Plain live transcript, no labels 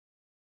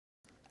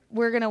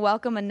we're going to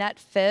welcome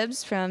Anette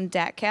Phibbs from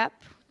DATCAP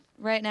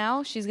right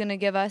now. She's going to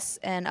give us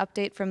an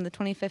update from the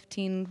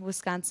 2015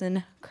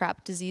 Wisconsin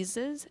crop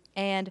diseases.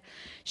 And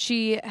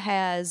she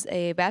has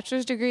a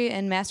bachelor's degree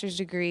and master's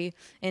degree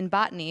in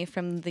botany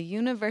from the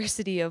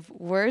University of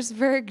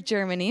Würzburg,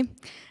 Germany.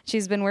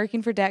 She's been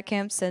working for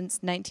DATCAP since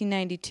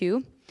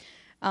 1992.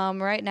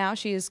 Right now,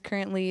 she is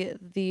currently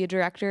the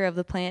director of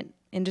the Plant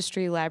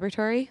Industry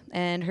Laboratory,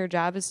 and her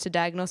job is to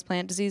diagnose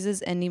plant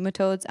diseases and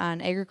nematodes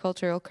on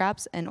agricultural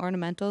crops and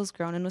ornamentals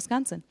grown in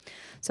Wisconsin.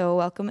 So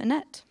welcome,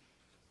 Anette.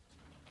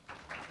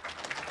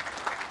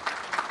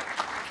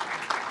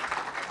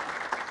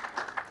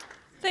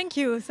 Thank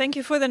you. Thank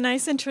you for the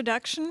nice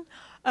introduction.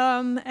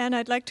 And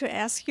I'd like to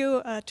ask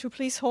you to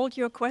please hold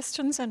your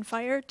questions and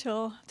fire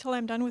till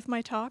I'm done with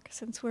my talk,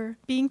 since we're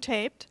being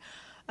taped.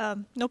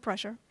 No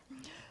pressure.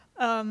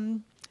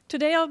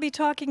 Today I'll be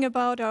talking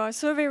about our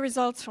survey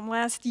results from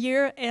last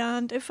year,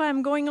 and if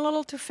I'm going a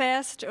little too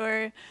fast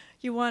or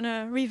you want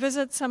to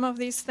revisit some of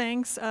these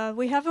things,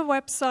 we have a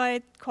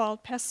website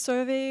called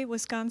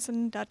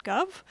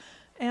pestsurveywisconsin.gov,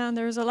 and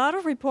there's a lot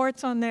of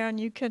reports on there, and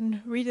you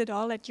can read it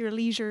all at your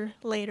leisure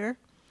later.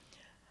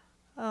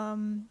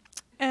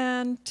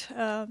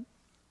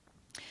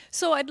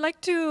 So I'd like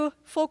to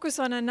focus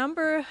on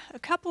a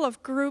couple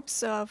of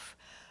groups of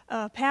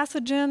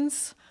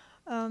pathogens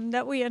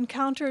that we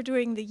encounter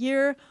during the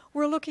year.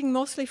 We're looking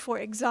mostly for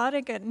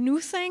exotic and new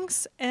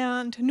things,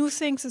 and new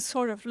things is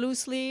sort of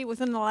loosely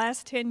within the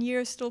last 10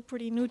 years, still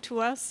pretty new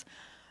to us.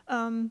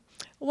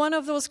 One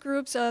of those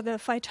groups are the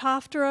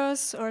Phytophthora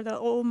or the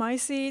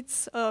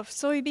oomycetes of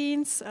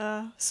soybeans,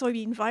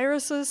 soybean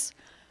viruses,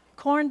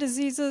 corn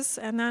diseases,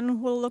 and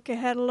then we'll look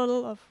ahead a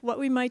little of what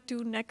we might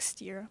do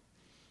next year.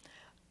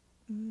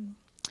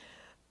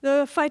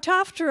 The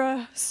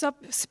Phytophthora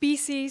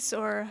subspecies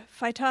or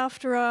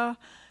Phytophthora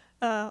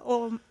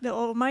the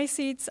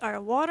oomycetes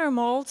are water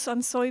molds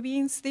on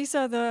soybeans. These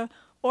are the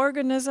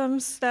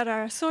organisms that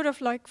are sort of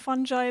like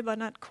fungi, but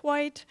not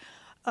quite.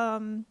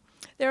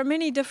 There are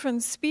many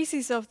different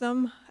species of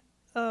them.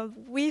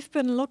 We've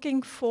been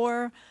looking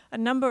for a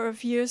number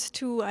of years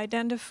to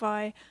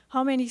identify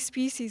how many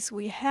species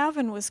we have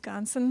in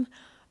Wisconsin.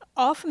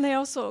 Often they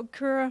also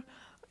occur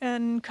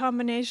in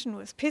combination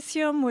with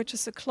Pythium, which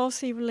is a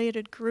closely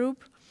related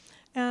group.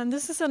 And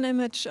this is an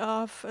image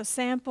of a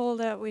sample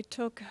that we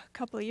took a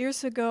couple of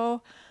years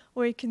ago,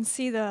 where you can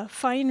see the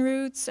fine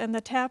roots and the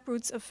tap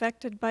roots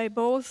affected by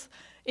both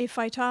a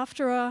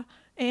Phytophthora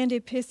and a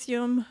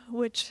Pythium,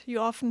 which you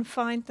often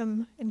find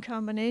them in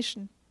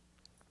combination.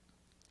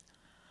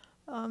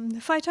 The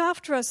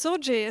Phytophthora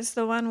sojae is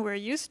the one we're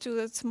used to.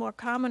 It's more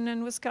common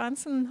in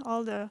Wisconsin.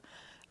 All the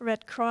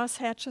red cross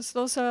hatches,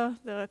 those are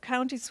the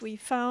counties we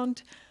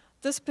found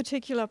this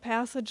particular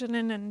pathogen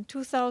in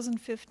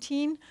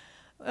 2015.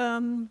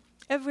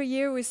 Every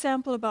year we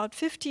sample about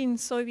 15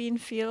 soybean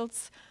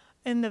fields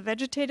in the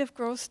vegetative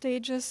growth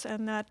stages,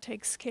 and that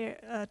takes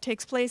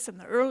place in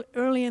the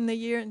early in the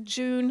year in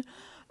June.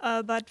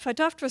 But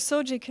Phytophthora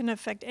sojae can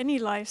affect any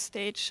life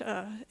stage.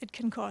 It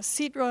can cause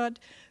seed rot,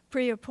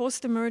 pre or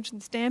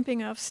post-emergence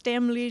damping of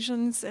stem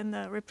lesions in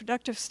the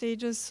reproductive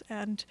stages,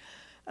 and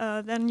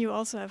then you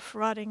also have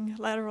rotting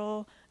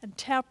lateral and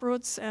tap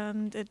roots,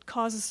 and it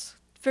causes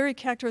very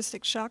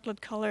characteristic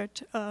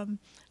chocolate-colored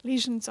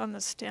lesions on the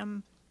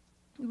stem.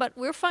 But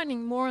we're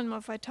finding more and more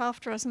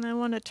Phytophthora, and I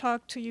want to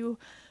talk to you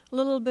a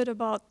little bit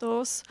about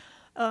those.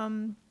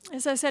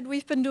 As I said,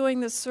 we've been doing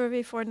this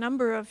survey for a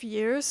number of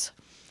years.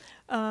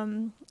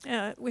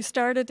 We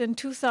started in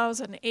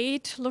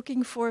 2008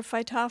 looking for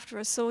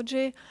Phytophthora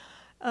sojae.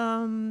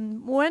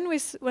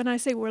 When I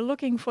say we're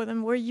looking for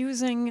them, we're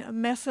using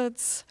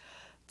methods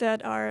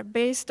that are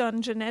based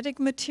on genetic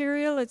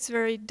material. It's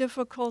very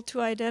difficult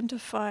to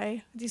identify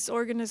these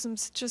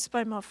organisms just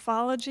by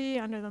morphology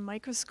under the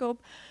microscope.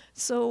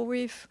 So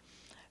we've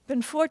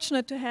been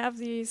fortunate to have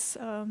these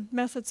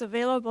methods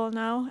available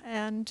now,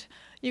 and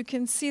you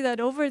can see that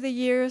over the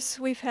years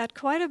we've had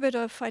quite a bit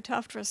of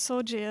Phytophthora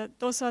sojae.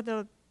 Those are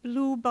the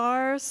blue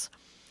bars.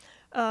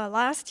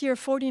 Last year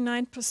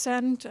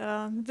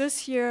 49%,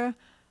 this year,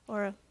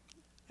 or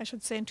I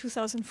should say in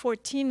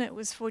 2014 it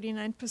was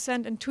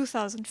 49%, in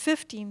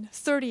 2015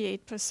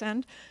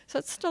 38%, so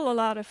it's still a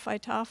lot of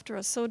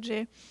Phytophthora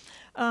sojae.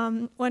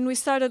 When we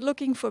started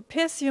looking for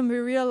Pythium, we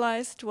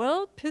realized,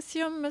 well,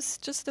 Pythium is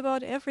just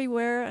about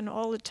everywhere and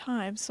all the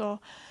time. So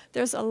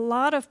there's a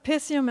lot of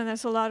Pythium, and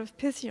there's a lot of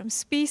Pythium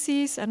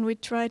species, and we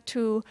tried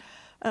to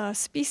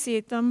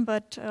speciate them,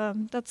 but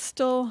that's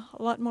still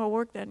a lot more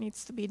work that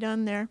needs to be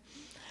done there.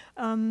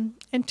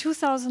 In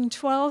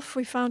 2012,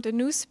 we found a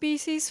new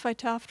species,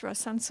 Phytophthora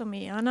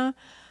sansomiana.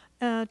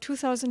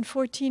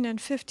 2014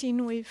 and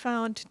 15, we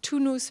found 2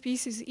 new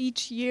species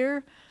each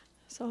year.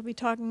 So I'll be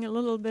talking a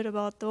little bit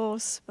about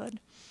those, but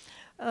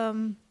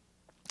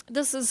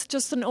this is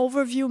just an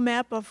overview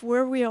map of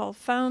where we all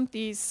found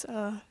these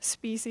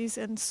species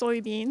in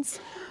soybeans.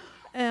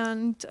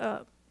 And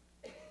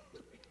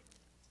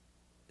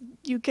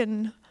you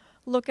can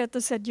look at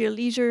this at your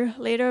leisure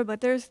later,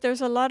 but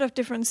there's a lot of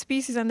different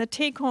species, and the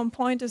take-home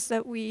point is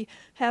that we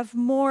have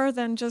more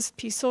than just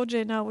P.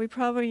 sojei now. We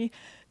probably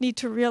need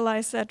to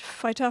realize that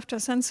Phytophthora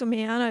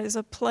sansomiana is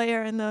a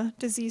player in the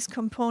disease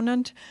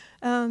component.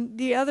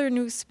 The other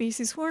new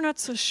species, we're not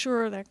so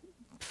sure, that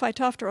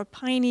Phytophthora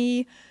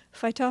piney,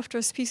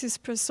 Phytophthora species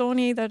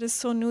personi, that is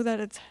so new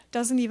that it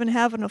doesn't even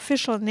have an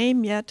official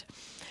name yet.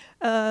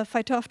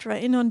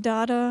 Phytophthora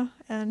inundata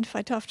and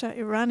Phytophthora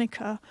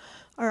iranica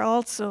are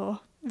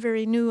also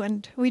very new,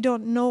 and we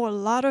don't know a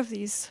lot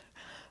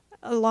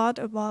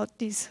about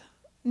these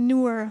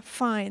newer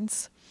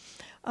finds.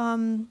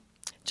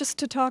 Just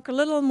to talk a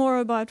little more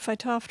about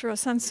Phytophthora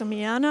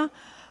sansomiana,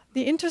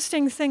 the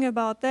interesting thing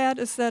about that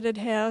is that it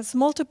has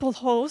multiple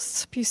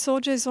hosts. P.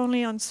 sojei is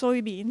only on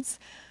soybeans,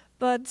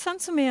 but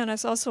sansomiana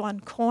is also on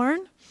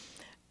corn,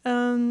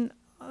 and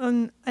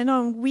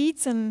on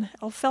weeds and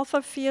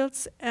alfalfa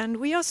fields, and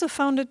we also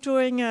found it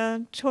doing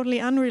a totally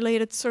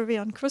unrelated survey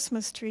on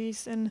Christmas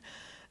trees and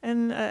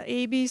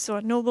Abies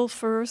or noble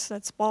firs,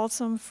 that's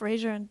balsam,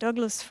 Fraser, and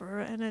Douglas fir,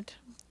 and it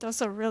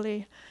does a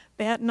really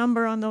bad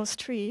number on those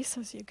trees,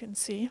 as you can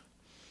see.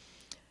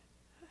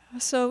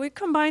 So we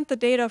combined the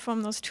data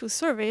from those two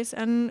surveys,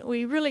 and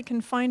we really can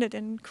find it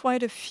in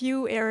quite a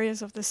few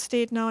areas of the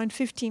state now, in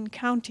 15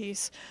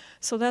 counties.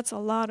 So that's a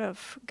lot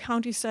of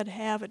counties that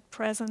have it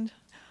present.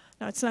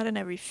 Now, it's not in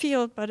every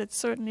field, but it's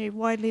certainly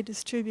widely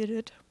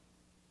distributed.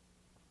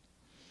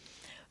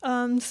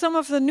 Some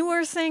of the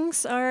newer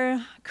things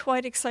are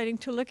quite exciting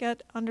to look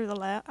at under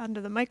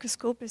the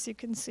microscope, as you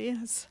can see.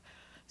 It's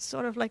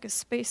sort of like a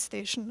space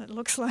station, it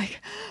looks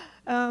like.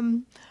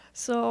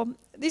 So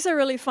these are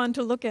really fun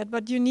to look at,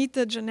 but you need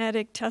the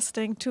genetic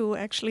testing to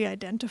actually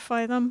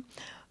identify them.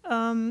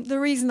 The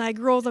reason I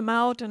grow them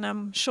out and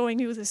I'm showing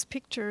you these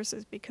pictures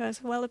is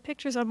because, well, the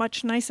pictures are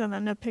much nicer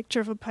than a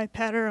picture of a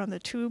pipetter on the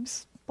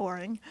tubes.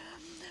 Boring.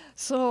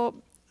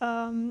 So,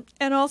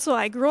 and also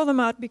I grow them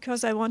out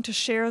because I want to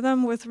share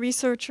them with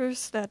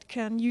researchers that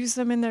can use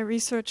them in their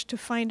research to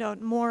find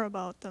out more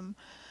about them.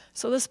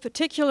 So this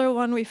particular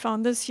one we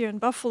found this year in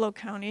Buffalo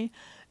County,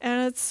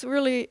 and it's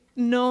really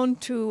known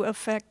to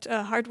affect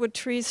hardwood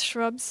trees,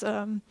 shrubs,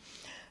 and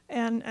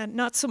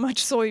not so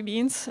much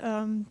soybeans.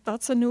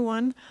 That's a new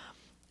one.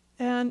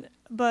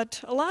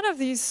 But a lot of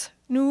these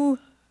new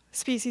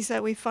species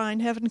that we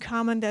find have in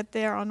common that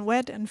they're on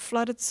wet and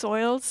flooded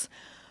soils.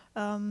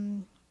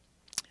 The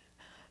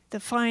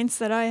finds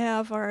that I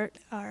have are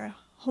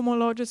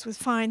homologous with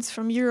finds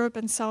from Europe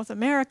and South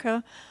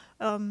America.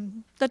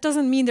 That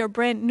doesn't mean they're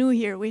brand new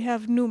here. We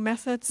have new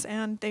methods,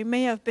 and they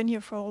may have been here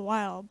for a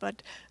while,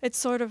 but it's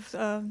sort of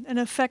an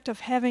effect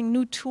of having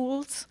new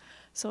tools.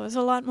 So there's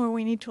a lot more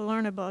we need to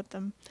learn about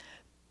them.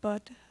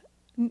 But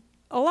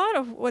a lot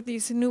of what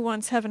these new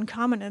ones have in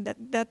common is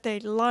that they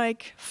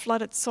like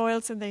flooded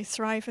soils and they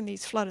thrive in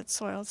these flooded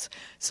soils.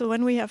 So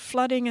when we have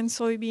flooding in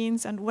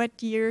soybeans and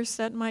wet years,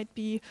 that might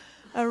be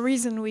a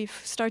reason we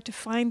start to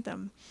find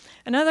them.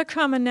 Another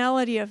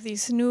commonality of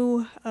these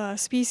new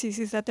species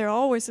is that they're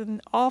always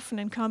often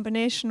in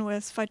combination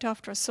with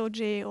Phytophthora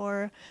sojei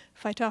or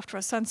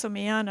Phytophthora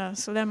sansomiana.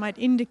 So that might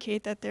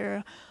indicate that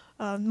they're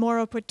more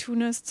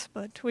opportunists,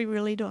 but we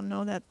really don't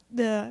know that.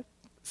 The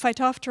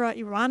Phytophthora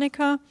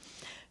iranica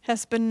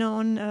has been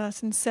known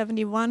since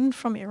 '71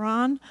 from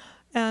Iran,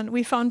 and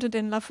we found it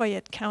in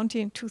Lafayette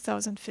County in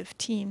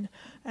 2015.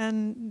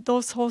 And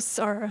those hosts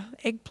are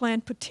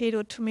eggplant,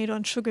 potato, tomato,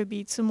 and sugar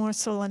beets, the more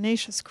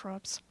solanaceous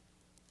crops.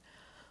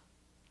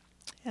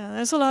 Yeah,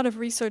 there's a lot of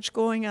research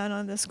going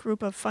on this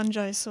group of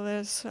fungi, so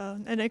there's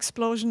an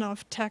explosion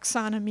of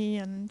taxonomy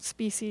and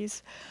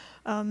species.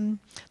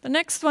 The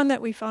next one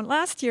that we found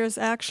last year is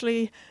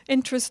actually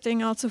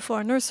interesting also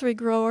for nursery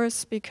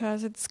growers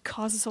because it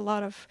causes a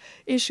lot of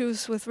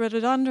issues with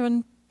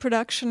rhododendron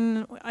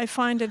production. I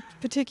find it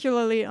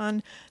particularly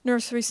on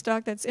nursery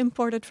stock that's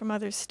imported from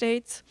other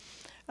states.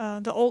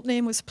 The old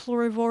name was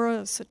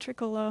Plurivora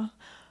citricola.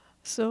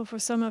 So for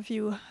some of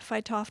you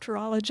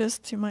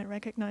phytophthorologists, you might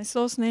recognize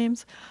those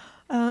names.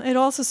 It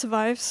also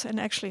survives and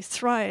actually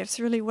thrives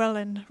really well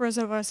in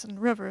reservoirs and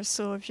rivers.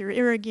 So if you're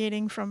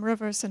irrigating from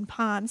rivers and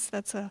ponds,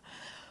 that's a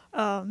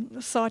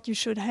thought you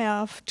should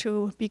have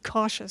to be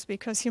cautious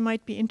because you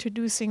might be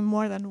introducing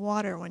more than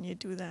water when you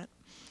do that.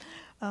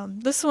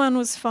 This one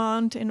was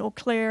found in Eau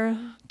Claire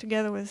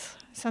together with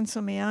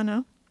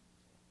sansomiana.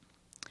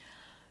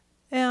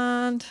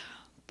 And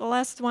the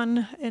last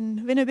one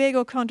in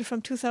Winnebago County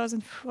from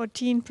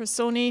 2014,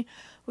 Personi.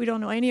 We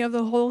don't know any of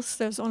the hosts.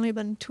 There's only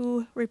been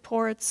 2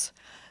 reports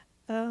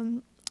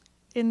in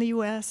the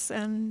US,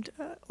 and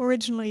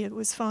originally it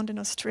was found in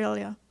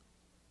Australia.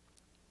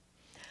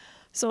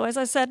 So as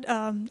I said,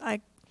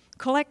 I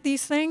collect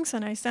these things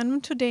and I send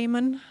them to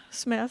Damon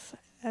Smith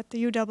at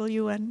the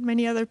UW and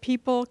many other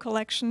people,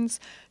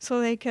 collections,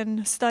 so they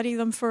can study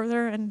them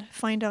further and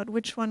find out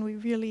which one we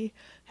really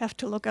have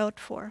to look out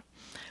for.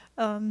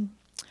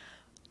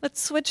 Let's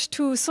switch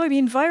to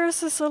soybean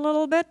viruses a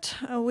little bit.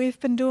 We've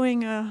been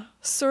doing a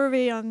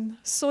survey on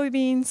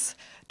soybeans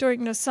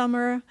during the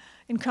summer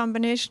in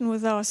combination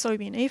with our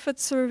soybean aphid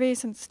survey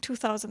since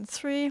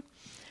 2003.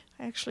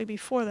 Actually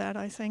before that,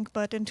 I think.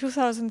 But in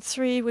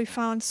 2003, we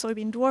found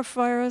soybean dwarf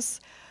virus.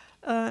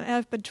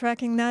 I've been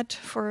tracking that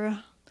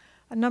for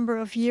a number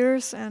of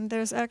years, and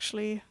there's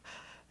actually,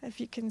 if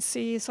you can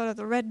see sort of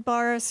the red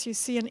bars, you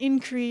see an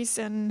increase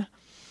in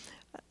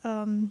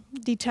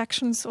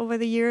detections over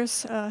the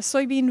years.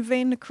 Soybean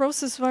vein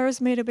necrosis virus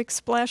made a big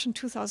splash in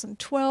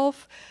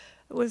 2012.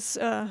 It was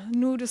a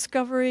new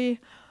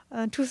discovery.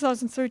 In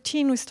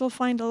 2013, we still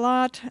find a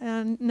lot,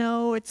 and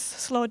now it's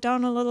slowed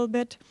down a little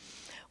bit.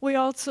 We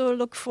also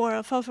look for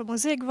alfalfa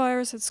mosaic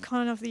virus. It's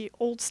kind of the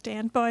old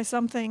standby,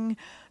 something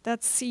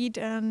that's seed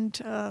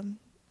and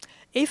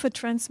aphid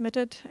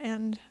transmitted,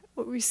 and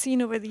what we've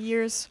seen over the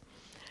years,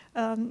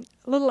 a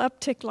little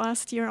uptick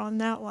last year on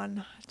that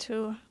one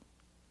too.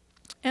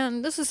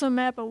 And this is a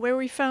map of where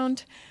we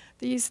found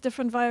these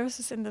different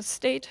viruses in the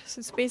state. So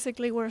it's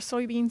basically where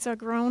soybeans are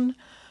grown.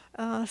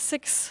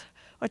 6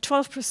 or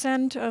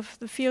 12% of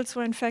the fields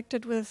were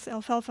infected with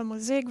alfalfa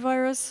mosaic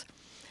virus.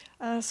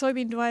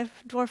 Soybean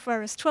dwarf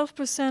virus 12%,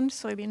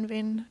 soybean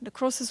vein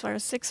necrosis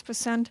virus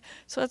 6%,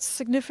 so that's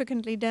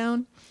significantly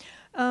down.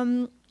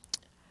 And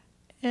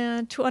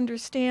to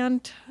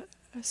understand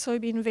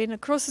soybean vein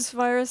necrosis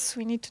virus,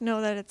 we need to know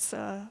that it's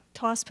a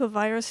TOSPA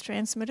virus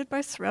transmitted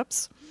by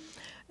thrips.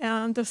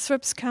 And the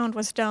thrips count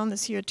was down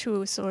this year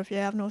too, so if you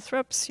have no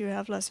thrips, you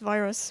have less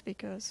virus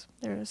because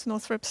there's no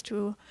thrips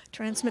to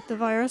transmit the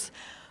virus.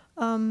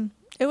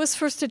 It was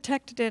first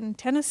detected in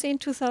Tennessee in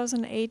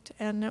 2008,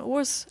 and it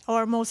was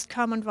our most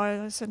common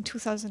virus in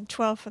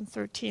 2012 and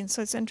 13.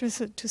 So it's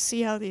interesting to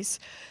see how these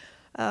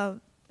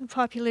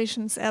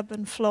populations ebb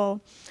and flow.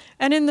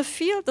 And in the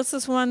field, this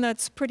is one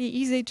that's pretty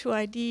easy to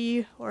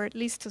ID, or at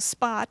least to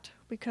spot,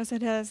 because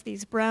it has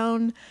these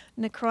brown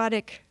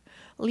necrotic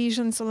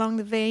lesions along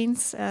the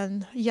veins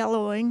and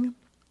yellowing.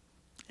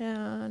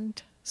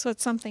 And so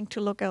it's something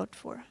to look out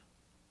for.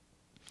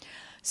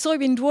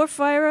 Soybean dwarf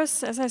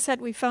virus, as I said,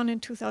 we found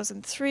in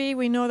 2003.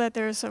 We know that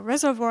there's a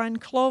reservoir in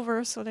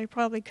clover, so they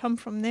probably come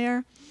from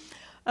there.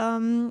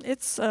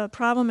 It's a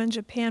problem in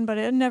Japan, but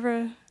it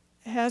never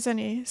has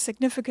any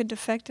significant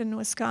effect in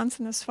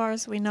Wisconsin as far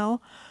as we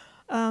know.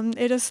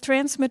 It is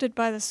transmitted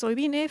by the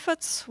soybean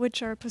aphids,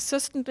 which are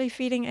persistently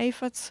feeding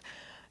aphids.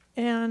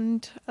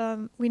 And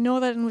we know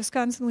that in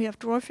Wisconsin we have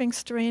dwarfing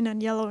strain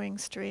and yellowing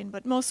strain,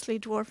 but mostly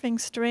dwarfing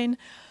strain.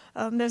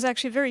 There's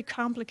actually a very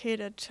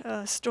complicated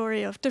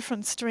story of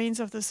different strains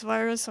of this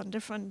virus on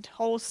different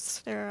hosts.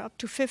 There are up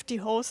to 50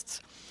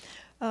 hosts.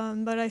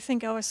 But I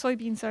think our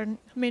soybeans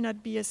may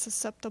not be as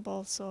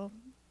susceptible. So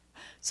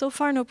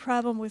far, no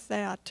problem with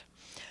that.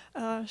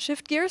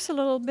 Shift gears a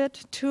little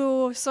bit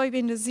to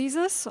soybean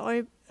diseases.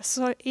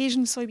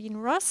 Asian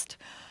soybean rust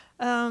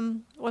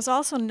was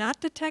also not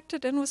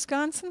detected in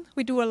Wisconsin.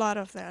 We do a lot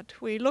of that.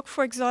 We look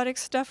for exotic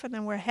stuff, and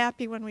then we're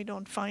happy when we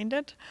don't find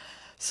it.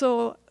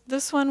 So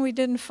this one we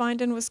didn't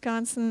find in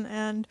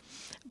Wisconsin,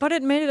 but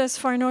it made it as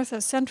far north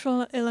as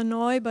central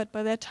Illinois, but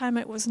by that time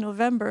it was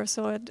November,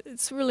 so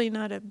it's really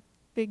not a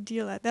big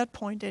deal at that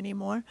point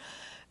anymore.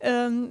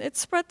 It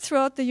spread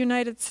throughout the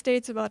United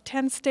States. About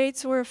 10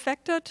 states were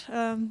affected.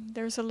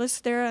 There's a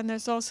list there, and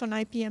there's also an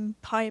IPM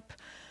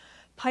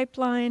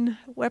pipeline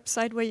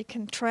website where you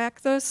can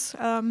track this.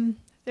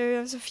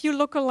 There's a few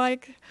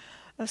lookalike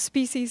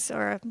species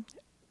or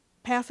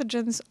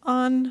pathogens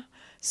on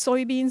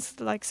soybeans,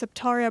 like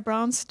Septaria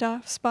brown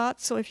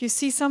spot. So if you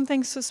see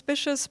something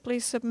suspicious,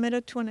 please submit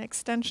it to an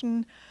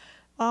extension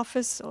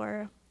office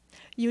or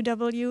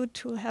UW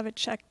to have it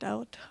checked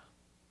out.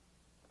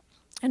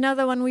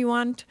 Another one we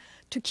want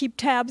to keep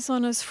tabs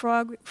on is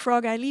frog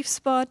eye leaf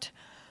spot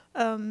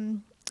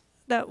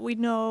that we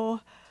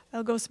know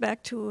goes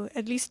back to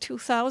at least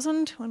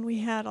 2000 when we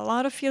had a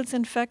lot of fields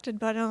infected,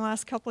 but in the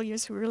last couple of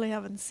years we really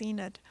haven't seen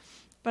it.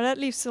 But that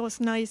leaves those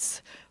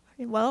nice,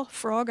 well,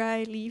 frog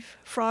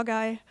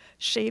eye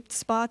shaped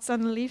spots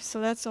on the leaf, so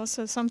that's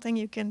also something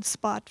you can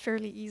spot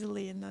fairly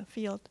easily in the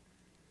field.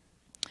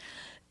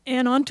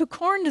 And on to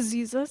corn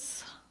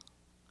diseases.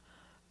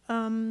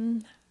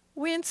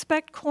 We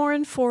inspect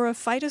corn for a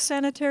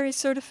phytosanitary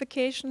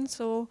certification,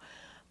 so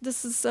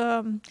this is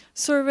a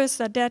service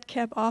that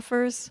DATCAP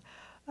offers.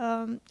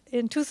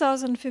 In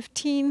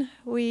 2015,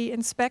 we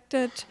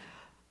inspected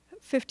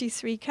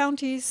 53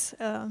 counties,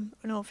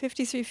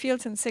 53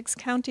 fields in 6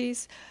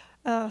 counties,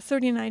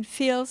 39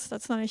 fields.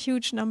 That's not a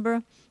huge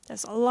number.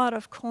 There's a lot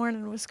of corn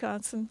in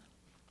Wisconsin.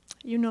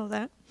 You know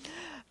that.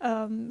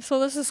 So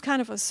this is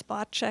kind of a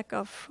spot check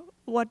of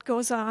what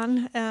goes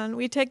on, and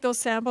we take those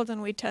samples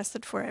and we test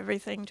it for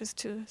everything just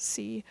to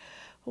see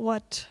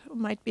what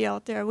might be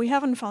out there. We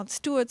haven't found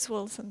Stewart's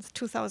wool since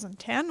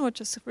 2010,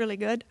 which is really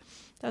good.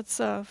 That's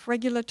a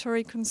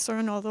regulatory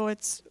concern, although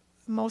it's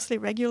mostly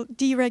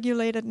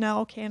deregulated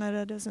now.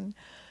 Canada doesn't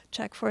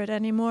check for it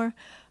anymore.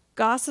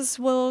 Goss's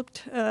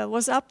wilt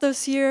was up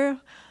this year.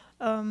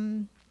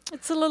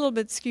 It's a little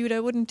bit skewed.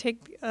 I wouldn't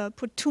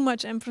put too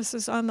much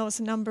emphasis on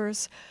those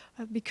numbers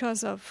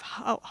because of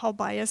how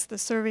biased the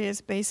survey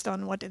is based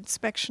on what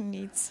inspection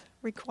needs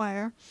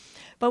require.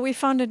 But we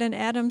found it in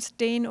Adams,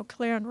 Dane, Eau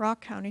Claire, and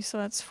Rock County, so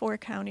that's 4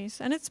 counties.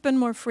 And it's been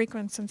more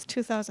frequent since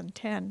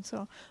 2010.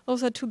 So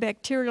those are 2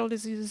 bacterial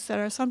diseases that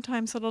are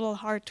sometimes a little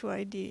hard to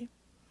ID.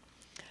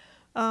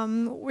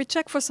 We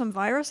checked for some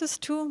viruses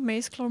too,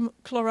 maize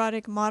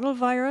chlorotic mottle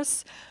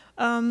virus.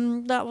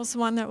 That was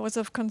one that was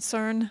of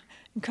concern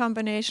in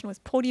combination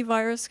with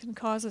potivirus, can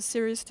cause a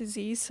serious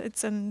disease.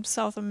 It's in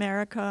South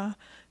America,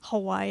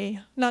 Hawaii,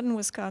 not in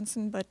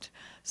Wisconsin, but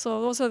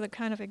so those are the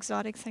kind of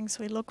exotic things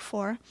we look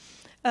for.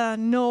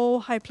 No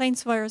High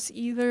Plains virus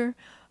either.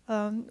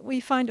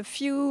 We find a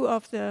few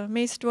of the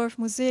maize dwarf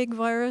mosaic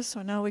virus,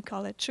 or now we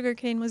call it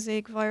sugarcane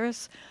mosaic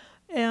virus,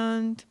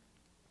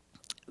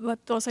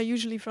 but those are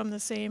usually from the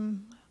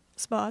same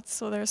spots,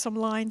 so there are some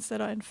lines that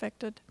are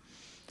infected.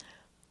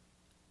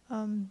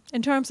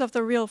 In terms of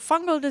the real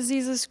fungal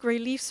diseases, gray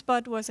leaf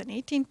spot was in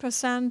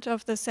 18%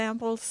 of the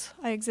samples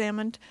I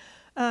examined.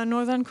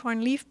 Northern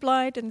corn leaf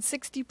blight in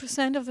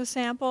 60% of the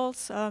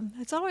samples.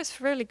 It's always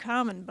fairly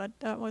common, but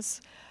that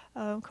was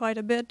quite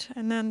a bit.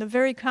 And then the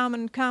very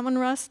common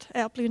rust,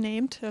 aptly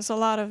named, there's a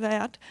lot of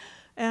that.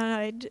 And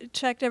I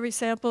checked every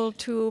sample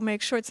to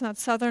make sure it's not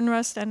southern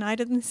rust, and I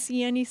didn't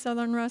see any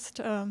southern rust.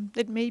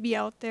 It may be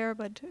out there,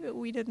 but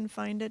we didn't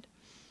find it.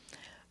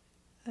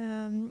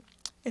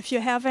 If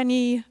you have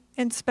any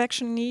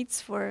inspection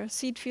needs for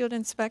seed field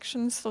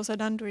inspections, those are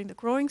done during the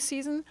growing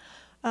season.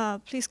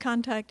 Please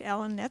contact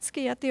Alan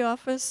Netsky at the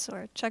office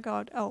or check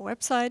out our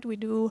website. We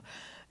do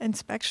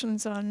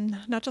inspections on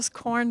not just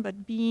corn,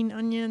 but bean,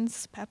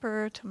 onions,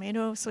 pepper,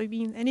 tomato,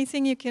 soybean,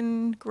 anything you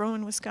can grow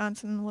in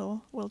Wisconsin,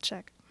 we'll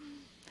check.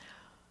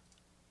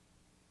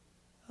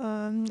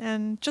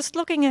 And just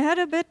looking ahead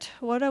a bit,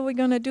 what are we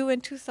going to do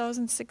in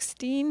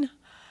 2016?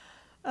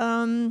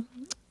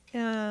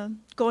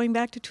 Going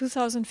back to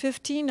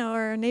 2015,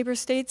 our neighbor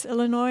states,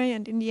 Illinois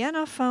and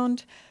Indiana,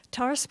 found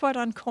tar spot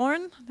on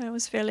corn. That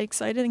was fairly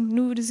exciting,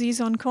 new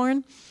disease on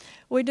corn.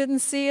 We didn't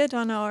see it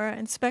on our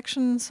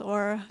inspections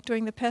or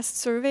during the pest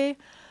survey,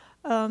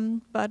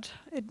 but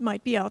it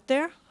might be out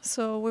there.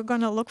 So we're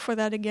going to look for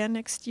that again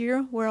next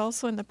year. We're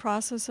also in the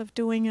process of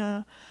doing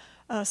a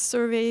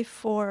survey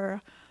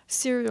for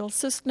cereal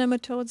cyst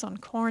nematodes on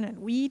corn and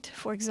wheat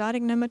for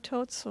exotic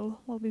nematodes, so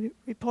we'll be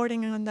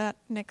reporting on that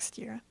next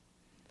year.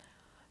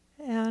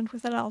 And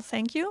with that, I'll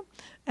thank you.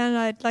 And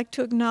I'd like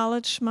to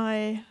acknowledge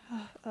my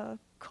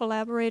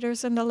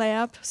collaborators in the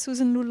lab,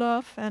 Susan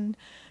Luloff, and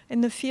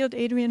in the field,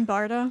 Adrian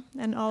Barta,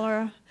 and all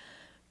our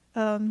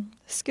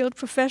skilled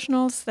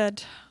professionals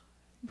that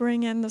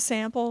bring in the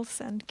samples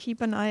and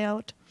keep an eye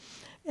out,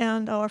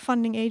 and our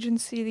funding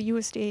agency, the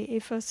USDA,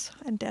 APHIS,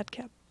 and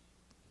DATCAP.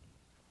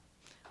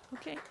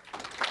 Okay.